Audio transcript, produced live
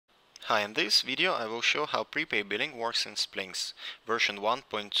Hi, in this video I will show how prepay billing works in Splynx version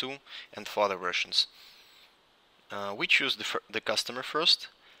 1.2 and further versions. We choose the customer first,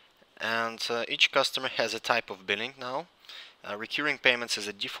 and each customer has a type of billing now. Recurring payments is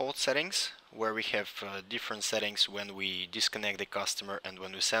a default settings, where we have different settings when we disconnect the customer and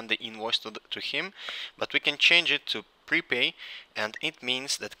when we send the invoice to him, but we can change it to prepay, and it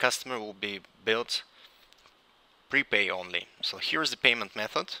means that customer will be billed prepay only. So here's the payment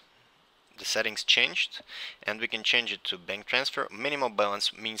method. The settings changed, and we can change it to bank transfer. Minimal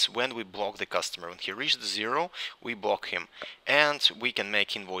balance means when we block the customer. When he reaches zero, we block him, and we can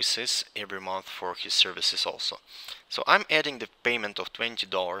make invoices every month for his services also. So I'm adding the payment of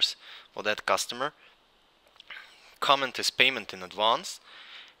 $20 for that customer. Comment is payment in advance,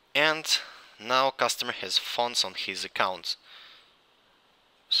 and now customer has funds on his account.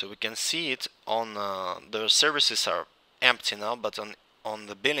 So we can see it on the services are empty now, but on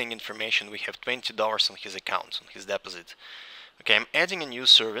the billing information we have $20 on his account, on his deposit. Okay, I'm adding a new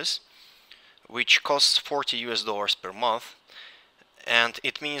service which costs $40 per month, and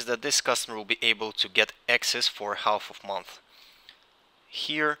it means that this customer will be able to get access for half of month.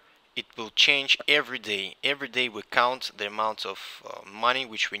 Here it will change every day. Every day we count the amount of money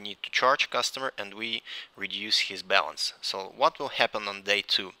which we need to charge customer, and we reduce his balance. So what will happen on day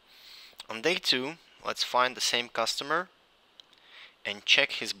 2? On day 2, let's find the same customer and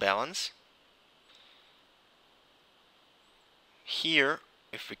check his balance. Here,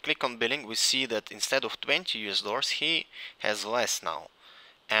 if we click on billing, we see that instead of $20 he has less now.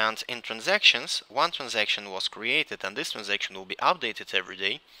 And in transactions, one transaction was created, and this transaction will be updated every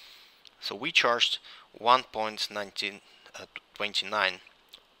day. So we charged 1.1929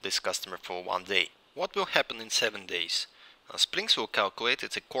 this customer for 1 day. What will happen in 7 days? Splynx will calculate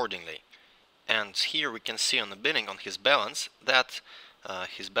it accordingly. And here we can see on the billing on his balance that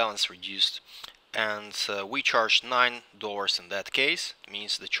his balance reduced, and we charged $9 in that case. It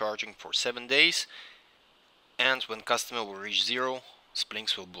means the charging for 7 days, and when customer will reach zero,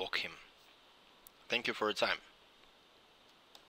 Splynx will block him. Thank you for your time.